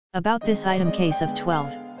About this item: case of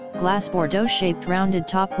 12 glass Bordeaux shaped rounded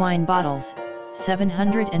top wine bottles,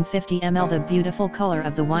 750 ml. The beautiful color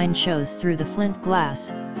of the wine shows through the flint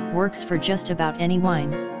glass, works for just about any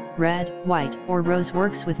wine, red, white, or rose.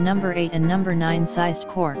 Works with number 8 and number 9 sized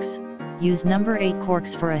corks. Use number 8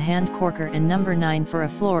 corks for a hand corker and number 9 for a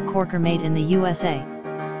floor corker, made in the USA.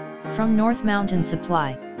 From North Mountain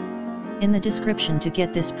Supply. In the description to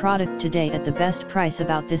get this product today at the best price.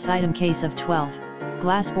 About this item: case of 12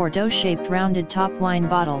 glass Bordeaux shaped rounded top wine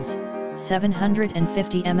bottles,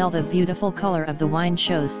 750 ml. The beautiful color of the wine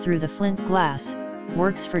shows through the flint glass,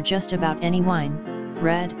 works for just about any wine,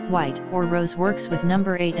 red, white, or rose. Works with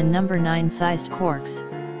number 8 and number 9 sized corks.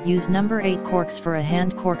 Use number 8 corks for a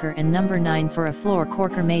hand corker and number 9 for a floor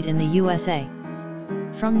corker, made in the USA.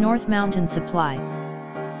 From North Mountain Supply.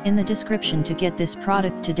 In the description to get this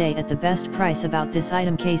product today at the best price. About this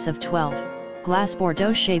item: case of 12 glass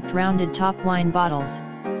Bordeaux shaped rounded top wine bottles,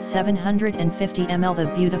 750 ml. The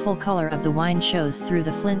beautiful color of the wine shows through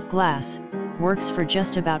the flint glass, works for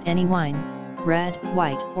just about any wine, red,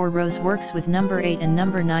 white, or rose. Works with number 8 and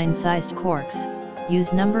number 9 sized corks.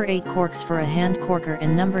 Use number 8 corks for a hand corker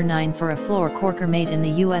and number 9 for a floor corker, made in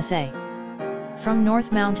the USA. From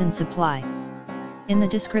North Mountain Supply. In the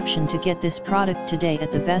description to get this product today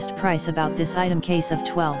at the best price. About this item: case of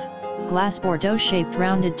 12 glass Bordeaux shaped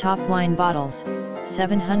rounded top wine bottles,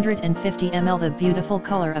 750 ml. The beautiful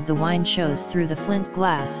color of the wine shows through the flint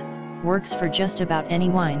glass, works for just about any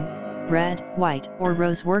wine, red, white, or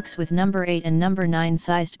rose. Works with number 8 and number 9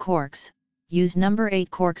 sized corks. Use number 8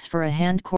 corks for a hand corker